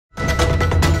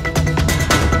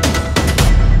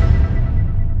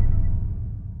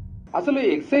అసలు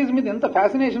ఎక్సైజ్ మీద ఎంత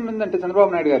ఫ్యాసినేషన్ ఉందంటే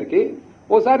చంద్రబాబు నాయుడు గారికి,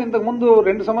 ఓసారి ఇంతకు ముందు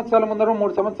 2 సంవత్సరాల ముందర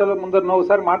 3 సంవత్సరాల ముందర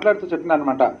ఒకసారి మాట్లాడుతూ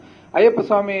చెప్పినారనమాట, అయ్యప్ప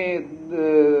స్వామి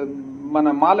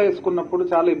మన మాల వేసుకున్నప్పుడు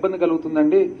చాలా ఇబ్బంది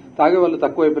కలుగుతుందండి, తాగే వాళ్ళు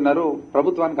తక్కువైపోయినారు,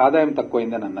 ప్రభుత్వానికి ఆదాయం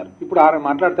తక్కువైందని అన్నారు. ఇప్పుడు ఆయన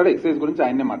మాట్లాడతాడు ఎక్సైజ్ గురించి,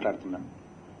 ఆయన్నే మాట్లాడుతున్నాడు.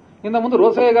 ఇంతకుముందు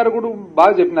రోసయ్య గారు కూడా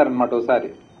బాగా చెప్పినారనమాట. ఒకసారి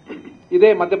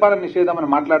ఇదే మద్యపాన నిషేధం అని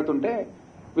మాట్లాడుతుంటే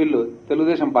వీళ్ళు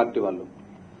తెలుగుదేశం పార్టీ వాళ్ళు,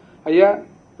 అయ్యా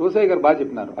రోసయ్య గారు బాగా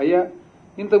చెప్పినారు, అయ్యా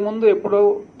ఇంతకుముందు ఎప్పుడో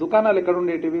దుకాణాలు ఎక్కడ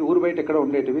ఉండేటివి, ఊరు బయట ఎక్కడ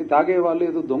ఉండేటివి, తాగే వాళ్ళు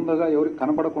ఏదో దొంగగా ఎవరికి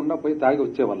కనపడకుండా పోయి తాగి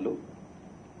వచ్చేవాళ్ళు,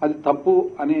 అది తప్పు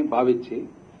అని భావించి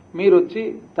మీరు వచ్చి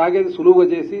తాగేది సులువుగా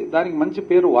చేసి దానికి మంచి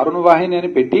పేరు వరుణవాహిని అని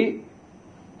పెట్టి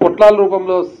పొట్లాల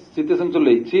రూపంలో సిద్ధి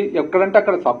సంచుల్లో ఇచ్చి ఎక్కడంటే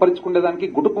అక్కడ సప్పరించుకునేదానికి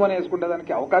గుడుకుమని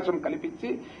వేసుకునేదానికి అవకాశం కల్పించి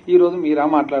ఈ రోజు మీరా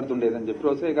మాట్లాడుతుండేదని చెప్పి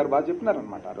రోసయ్య గారు బాగా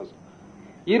చెప్పినారనమాట. ఆ రోజు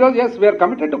ఈ రోజు yes we are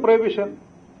committed to prohibition.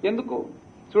 ఎందుకు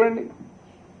చూడండి,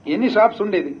 ఎన్ని షాప్స్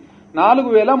ఉండేది,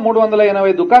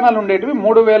 4380 దుకాణాలు ఉండేటివి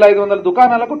 3500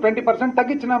 దుకాణాలకు 20%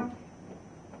 తగ్గించినాం.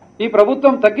 ఈ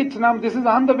ప్రభుత్వం తగ్గించినాం. This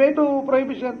is on the way to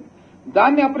prohibition.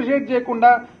 దాన్ని అప్రిషియేట్ చేయకుండా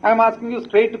I'm asking you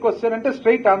straight question అంటే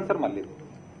స్ట్రైట్ ఆన్సర్. మళ్ళీ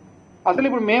అసలు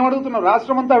ఇప్పుడు మేము అడుగుతున్నాం,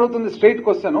 రాష్ట్రం అంతా అడుగుతుంది స్ట్రైట్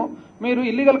క్వశ్చన్, మీరు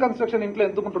ఇల్లీగల్ కన్స్ట్రక్షన్ ఇంట్లో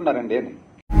ఎందుకుంటున్నారండి అని.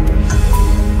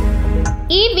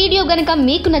 ఈ వీడియో గనుక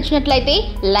మీకు నచ్చినట్లయితే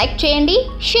లైక్ చేయండి,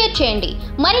 షేర్ చేయండి.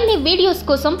 మరిన్ని వీడియోస్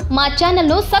కోసం మా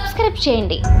ఛానల్ను సబ్స్క్రైబ్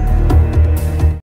చేయండి.